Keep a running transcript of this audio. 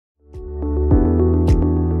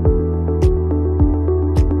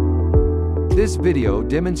This video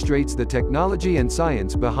demonstrates the technology and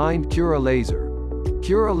science behind CuraLaser.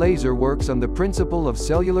 CuraLaser works on the principle of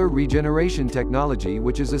cellular regeneration technology,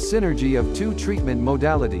 which is a synergy of two treatment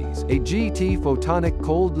modalities, a GT photonic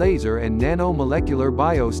cold laser and nano-molecular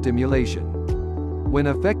biostimulation. When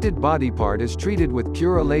affected body part is treated with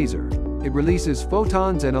CuraLaser, it releases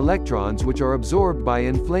photons and electrons which are absorbed by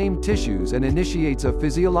inflamed tissues and initiates a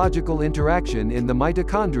physiological interaction in the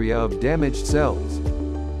mitochondria of damaged cells.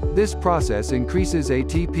 This process increases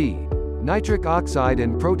ATP, nitric oxide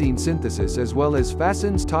and protein synthesis, as well as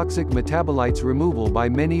fastens toxic metabolites removal by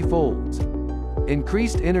many folds.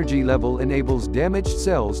 Increased energy level enables damaged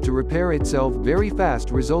cells to repair itself very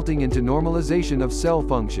fast, resulting into normalization of cell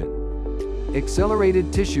function.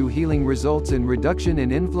 Accelerated tissue healing results in reduction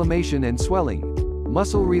in inflammation and swelling,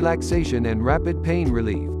 muscle relaxation and rapid pain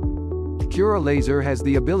relief. CuraLaser has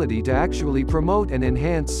the ability to actually promote and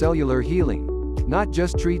enhance cellular healing, not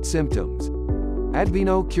just treat symptoms.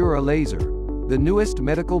 Advino CuraLaser, the newest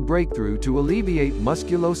medical breakthrough to alleviate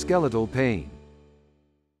musculoskeletal pain.